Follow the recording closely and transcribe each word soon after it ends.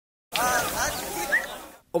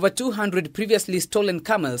Over 200 previously stolen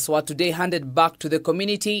camels were today handed back to the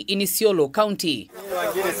community in Isiolo County.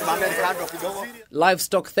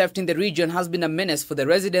 Livestock theft in the region has been a menace for the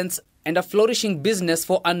residents and a flourishing business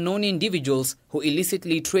for unknown individuals who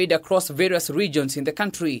illicitly trade across various regions in the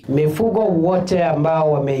country. Mifugo wote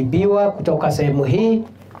ambao wameibiwa kutoka sehemu hii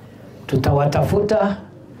tutawatafuta,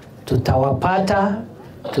 tutawapata,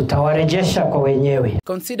 tutawarejesha kwa wenyewe.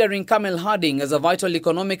 Considering camel herding as a vital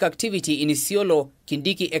economic activity in Isiolo,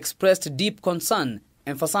 Kindiki expressed deep concern,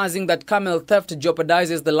 emphasizing that camel theft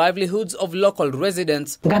jeopardizes the livelihoods of local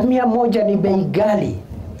residents. Ngamia moja ni bei ghali.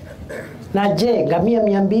 Na je, ngamia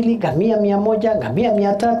 200, ngamia 100, ngamia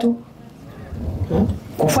 300?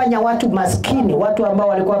 Kufanya watu maskini, watu ambao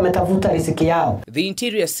walikuwa wametafuta riziki yao. The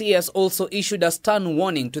Interior CS also issued a stern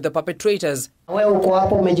warning to the perpetrators. Wewe uko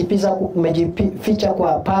hapo umejificha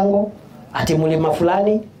kwa pango, ati mlima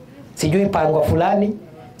fulani, sijui pango fulani,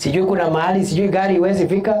 sijui kuna mahali, sijui gari iwezi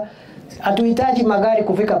fika. Hatuhitaji magari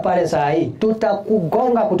kufika pale saa hii.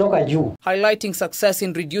 Tutakugonga kutoka juu. Highlighting success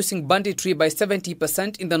in reducing banditry by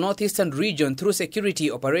 70% in the northeastern region through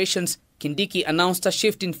security operations, Kindiki announced a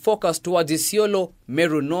shift in focus towards Isiolo,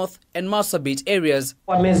 Meru North and Marsabit areas.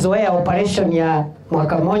 Wamezoea operation ya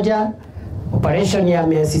mwaka moja, operation ya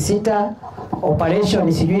miezi 6,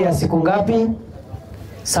 operation sijui ya siku ngapi.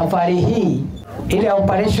 Safari hii ile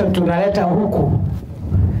operation tunaleta huku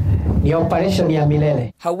ni operation ya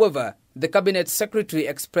milele. However, the Cabinet Secretary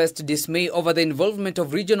expressed dismay over the involvement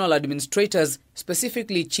of regional administrators,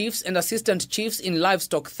 specifically chiefs and assistant chiefs in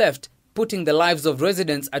livestock theft, putting the lives of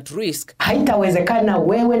residents at risk. Haitawezekana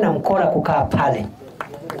wewe na mkora kukaa pale.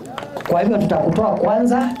 Kwa hivyo tutakutoa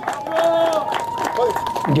kwanza,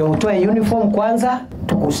 ndio utoe uniform kwanza,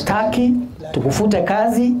 tukustaki, tukufute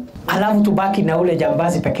kazi, alafu tubaki na ule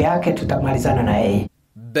jambazi peke yake, tutamalizana na yeye.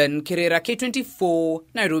 Ben Kirera, K24,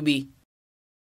 Nairobi.